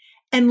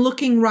and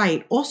looking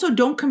right. Also,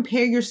 don't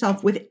compare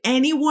yourself with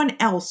anyone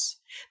else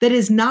that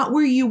is not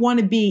where you want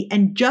to be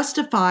and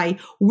justify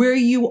where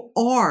you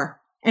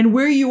are and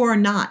where you are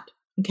not.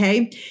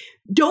 Okay.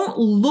 Don't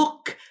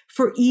look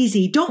for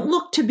easy. Don't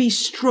look to be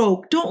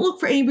stroked. Don't look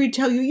for anybody to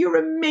tell you you're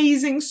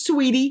amazing,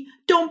 sweetie.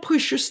 Don't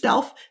push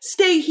yourself.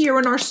 Stay here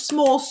in our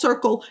small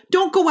circle.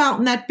 Don't go out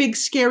in that big,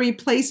 scary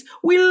place.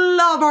 We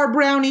love our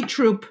brownie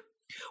troop.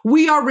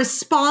 We are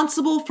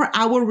responsible for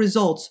our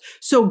results.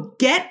 So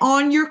get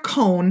on your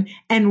cone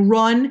and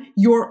run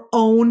your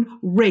own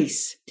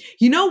race.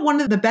 You know, one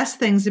of the best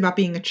things about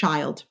being a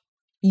child,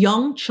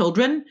 young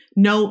children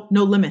know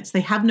no limits.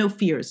 They have no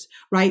fears,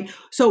 right?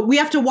 So we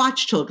have to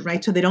watch children,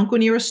 right? So they don't go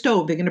near a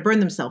stove. They're going to burn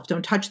themselves.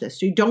 Don't touch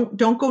this. You don't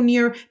go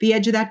near the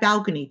edge of that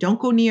balcony.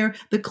 Don't go near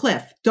the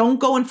cliff. Don't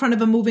go in front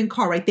of a moving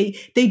car, right?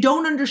 They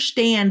don't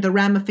understand the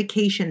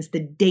ramifications,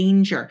 the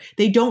danger.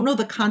 They don't know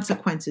the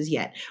consequences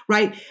yet,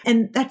 right?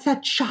 And that's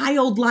that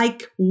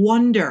childlike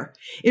wonder.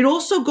 It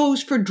also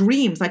goes for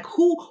dreams. Like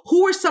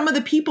who are some of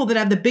the people that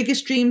have the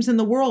biggest dreams in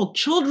the world?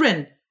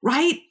 Children.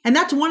 Right? And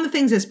that's one of the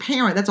things as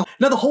parent, that's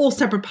another whole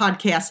separate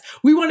podcast.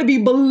 We want to be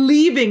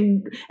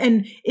believing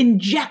and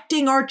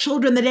injecting our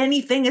children that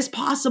anything is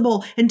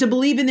possible and to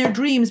believe in their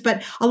dreams.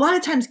 But a lot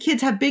of times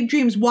kids have big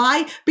dreams.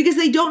 Why? Because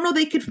they don't know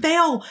they could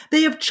fail.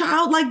 They have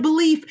childlike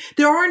belief.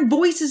 There aren't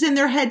voices in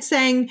their head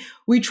saying,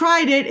 we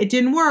tried it. It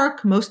didn't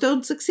work. Most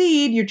don't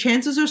succeed. Your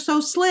chances are so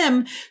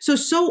slim. So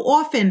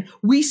often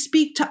we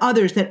speak to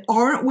others that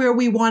aren't where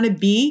we want to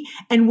be.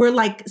 And we're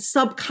like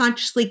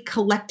subconsciously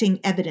collecting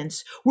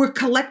evidence. We're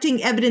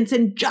collecting evidence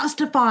and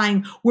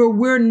justifying where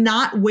we're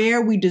not where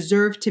we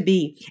deserve to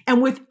be.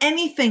 And with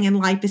anything in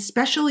life,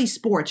 especially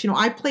sports,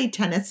 I played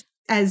tennis.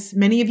 As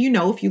many of you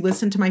know, if you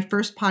listen to my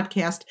first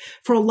podcast,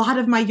 for a lot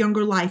of my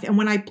younger life. And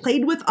when I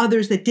played with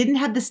others that didn't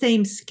have the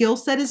same skill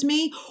set as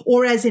me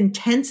or as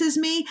intense as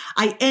me,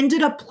 I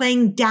ended up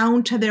playing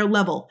down to their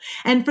level.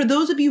 And for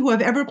those of you who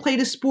have ever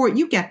played a sport,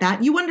 you get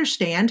that. You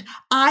understand.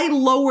 I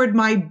lowered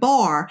my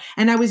bar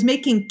and I was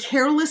making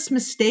careless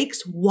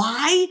mistakes.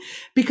 Why?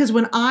 Because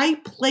when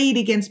I played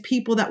against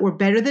people that were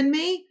better than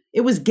me,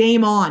 it was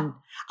game on.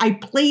 I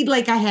played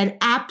like I had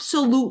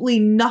absolutely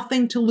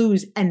nothing to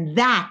lose. And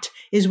that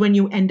is when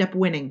you end up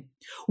winning.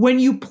 When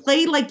you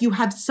play like you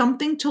have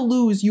something to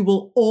lose, you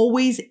will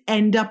always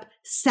end up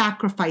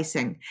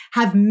sacrificing.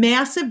 Have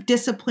massive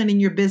discipline in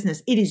your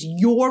business. It is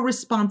your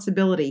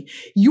responsibility.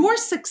 Your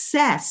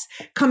success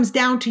comes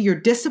down to your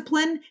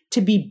discipline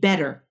to be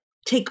better.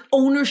 Take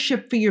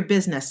ownership for your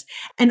business.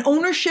 And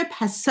ownership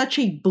has such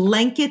a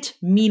blanket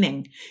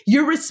meaning.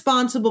 You're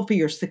responsible for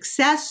your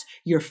success,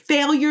 your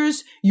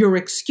failures, your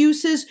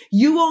excuses.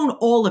 You own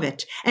all of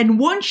it. And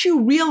once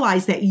you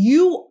realize that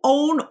you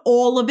own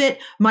all of it,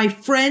 my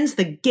friends,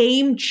 the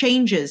game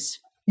changes.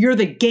 You're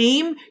the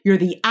game, you're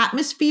the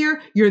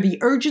atmosphere, you're the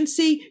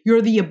urgency,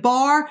 you're the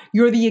bar,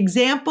 you're the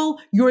example,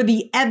 you're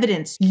the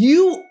evidence.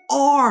 You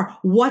are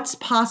what's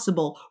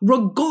possible.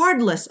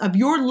 Regardless of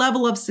your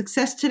level of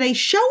success today,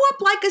 show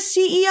up like a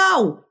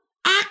CEO.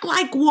 Act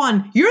like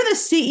one. You're the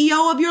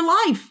CEO of your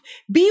life.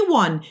 Be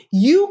one.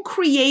 You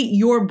create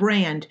your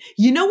brand.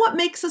 You know what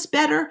makes us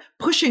better?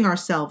 Pushing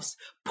ourselves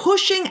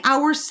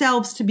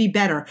to be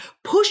better,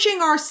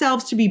 pushing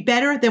ourselves to be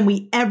better than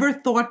we ever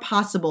thought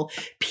possible.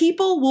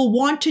 People will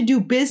want to do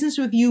business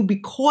with you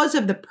because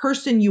of the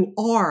person you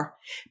are.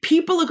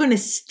 People are going to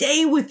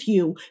stay with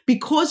you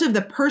because of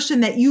the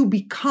person that you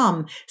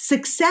become.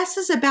 Success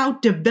is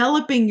about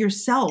developing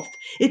yourself.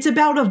 It's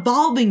about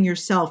evolving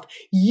yourself.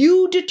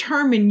 You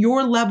determine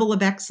your level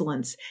of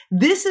excellence.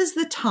 This is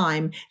the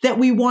time that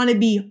we want to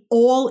be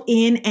all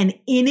in and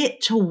in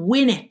it to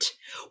win it.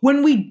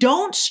 When we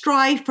don't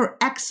strive for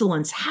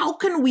excellence, how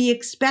can we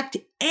expect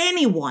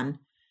anyone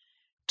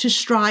to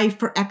strive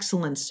for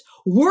excellence?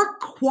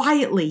 Work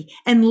quietly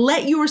and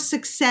let your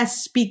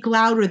success speak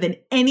louder than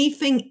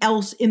anything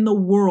else in the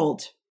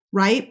world,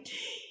 right?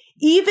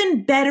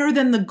 Even better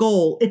than the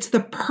goal, it's the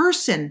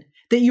person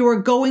that you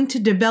are going to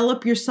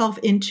develop yourself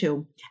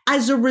into.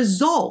 As a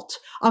result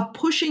of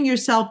pushing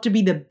yourself to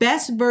be the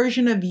best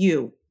version of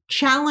you,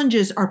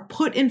 Challenges are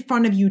put in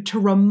front of you to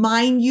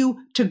remind you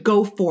to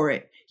go for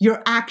it.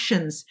 Your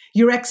actions,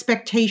 your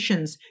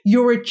expectations,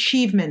 your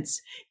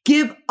achievements.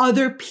 Give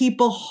other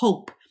people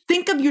hope.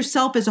 Think of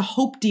yourself as a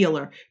hope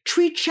dealer.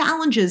 Treat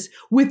challenges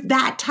with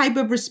that type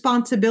of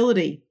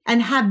responsibility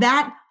and have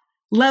that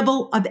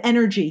level of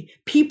energy.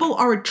 People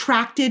are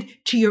attracted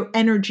to your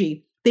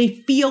energy. They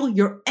feel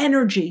your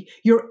energy.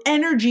 Your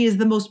energy is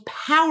the most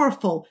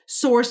powerful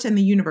source in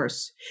the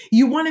universe.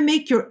 You want to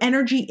make your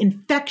energy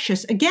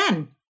infectious.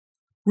 Again,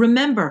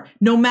 remember,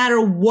 no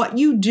matter what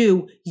you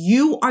do,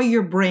 you are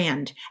your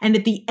brand. And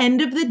at the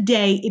end of the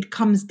day, it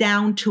comes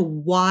down to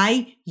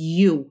why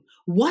you.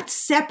 What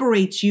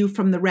separates you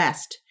from the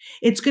rest?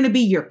 It's going to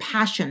be your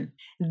passion.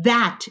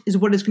 That is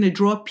what is going to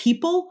draw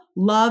people,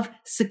 love,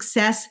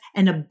 success,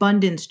 and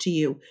abundance to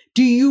you.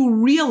 Do you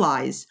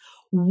realize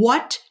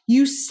what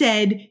you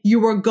said you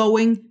were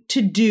going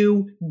to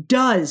do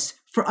does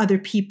for other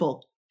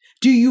people?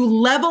 Do you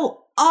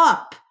level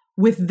up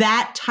with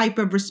that type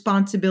of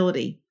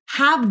responsibility?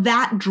 Have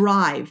that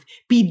drive.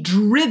 Be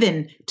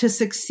driven to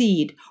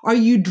succeed. Are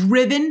you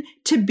driven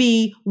to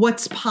be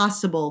what's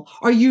possible?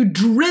 Are you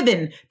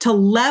driven to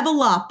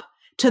level up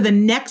to the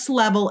next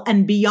level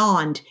and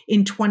beyond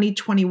in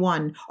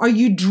 2021? Are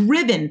you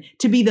driven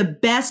to be the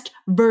best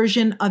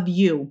version of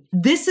you?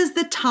 This is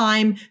the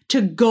time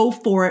to go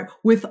for it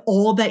with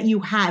all that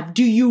you have.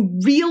 Do you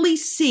really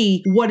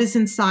see what is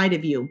inside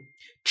of you?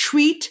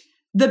 Treat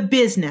the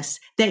business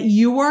that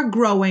you are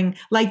growing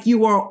like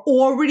you are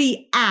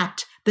already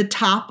at the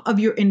top of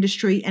your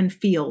industry and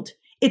field.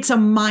 It's a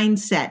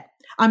mindset.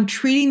 I'm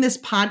treating this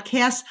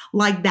podcast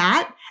like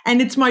that,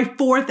 and it's my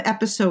 4th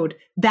episode.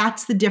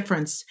 That's the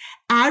difference.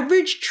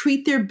 Average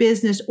treat their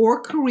business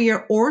or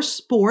career or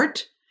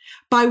sport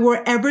by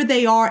wherever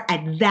they are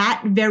at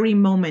that very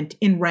moment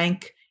in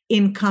rank,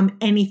 income,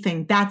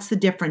 anything. That's the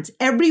difference.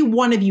 Every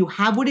one of you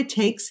have what it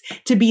takes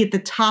to be at the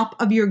top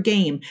of your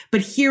game.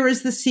 But here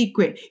is the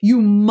secret. You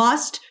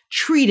must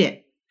treat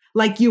it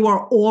like you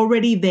are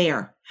already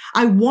there.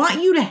 I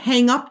want you to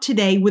hang up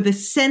today with a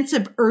sense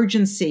of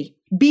urgency.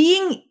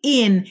 Being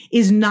in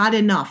is not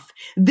enough.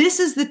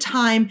 This is the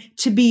time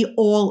to be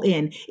all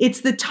in.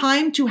 It's the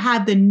time to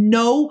have the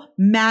no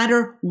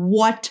matter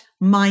what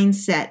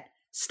mindset.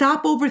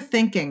 Stop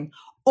overthinking.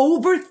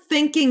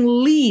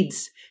 Overthinking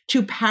leads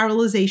to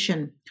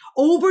paralyzation.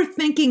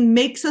 Overthinking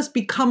makes us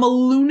become a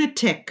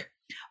lunatic.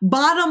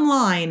 Bottom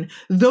line,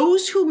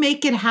 those who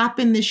make it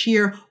happen this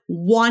year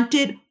want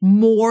it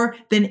more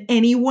than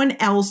anyone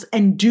else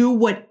and do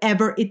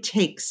whatever it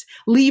takes.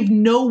 Leave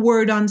no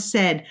word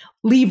unsaid.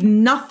 Leave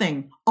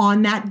nothing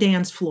on that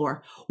dance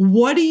floor.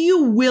 What are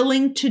you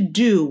willing to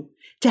do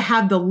to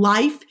have the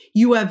life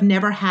you have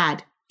never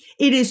had?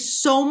 It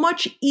is so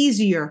much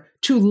easier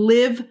to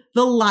live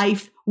the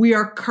life we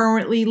are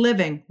currently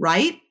living,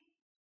 right?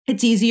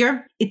 It's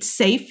easier. It's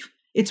safe.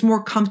 It's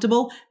more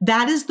comfortable.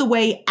 That is the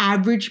way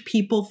average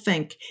people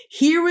think.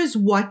 Here is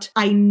what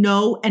I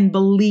know and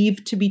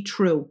believe to be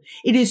true.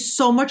 It is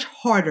so much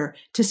harder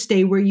to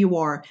stay where you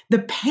are. The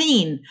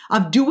pain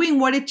of doing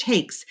what it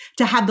takes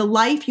to have the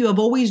life you have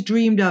always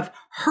dreamed of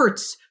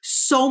hurts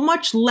so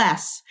much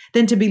less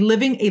than to be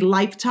living a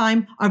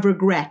lifetime of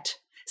regret.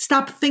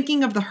 Stop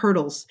thinking of the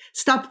hurdles.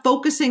 Stop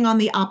focusing on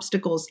the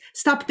obstacles.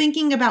 Stop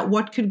thinking about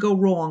what could go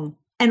wrong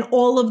and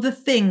all of the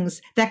things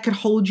that could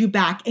hold you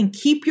back, and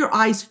keep your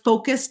eyes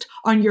focused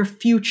on your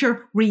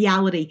future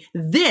reality.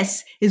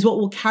 This is what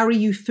will carry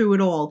you through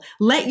it all.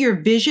 Let your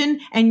vision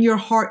and your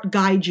heart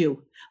guide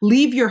you.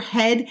 Leave your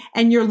head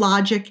and your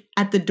logic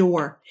at the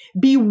door.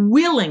 Be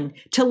willing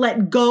to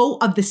let go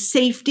of the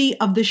safety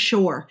of the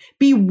shore.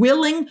 Be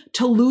willing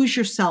to lose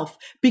yourself,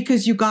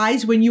 because you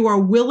guys, when you are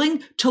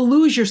willing to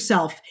lose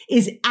yourself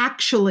is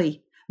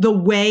actually the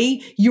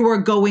way you are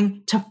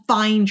going to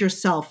find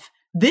yourself.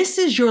 This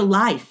is your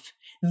life.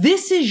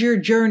 This is your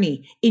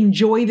journey.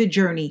 Enjoy the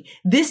journey.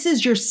 This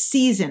is your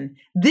season.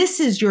 This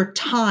is your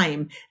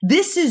time.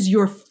 This is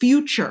your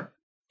future.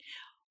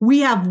 We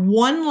have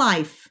one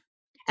life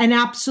and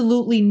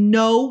absolutely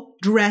no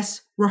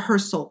dress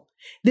rehearsal.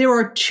 There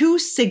are 2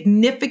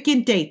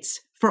 significant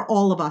dates for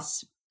all of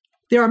us.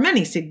 There are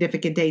many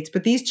significant dates,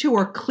 but these 2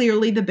 are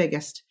clearly the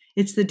biggest.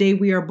 It's the day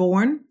we are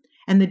born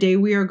and the day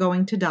we are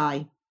going to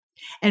die.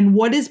 And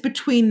what is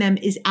between them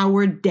is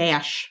our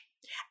dash.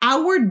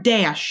 Our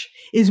dash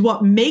is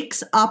what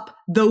makes up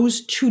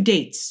those 2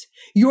 dates.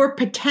 Your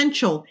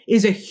potential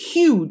is a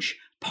huge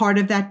part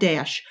of that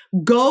dash.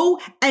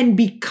 Go and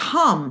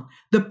become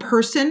the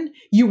person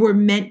you were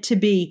meant to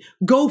be.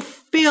 Go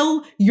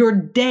fill your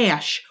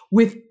dash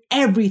with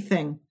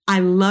everything.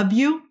 I love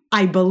you.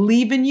 I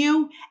believe in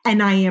you,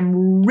 and I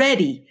am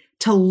ready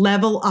to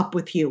level up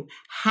with you.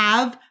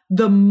 Have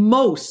the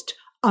most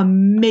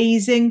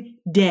amazing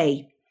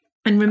day.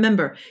 And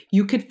remember,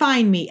 you could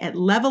find me at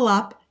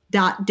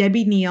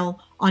levelup.debbieneal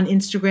on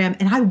Instagram,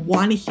 and I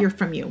want to hear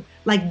from you.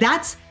 Like,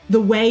 that's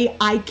the way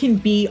I can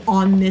be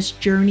on this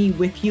journey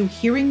with you,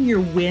 hearing your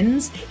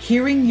wins,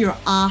 hearing your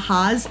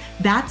ahas.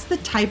 That's the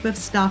type of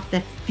stuff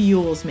that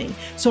fuels me.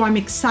 So I'm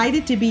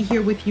excited to be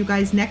here with you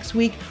guys next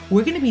week.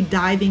 We're going to be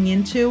diving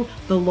into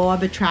the law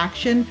of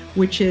attraction,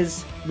 which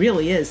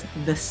really is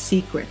the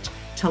secret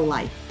to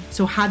life.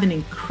 So have an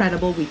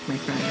incredible week, my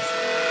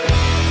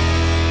friends.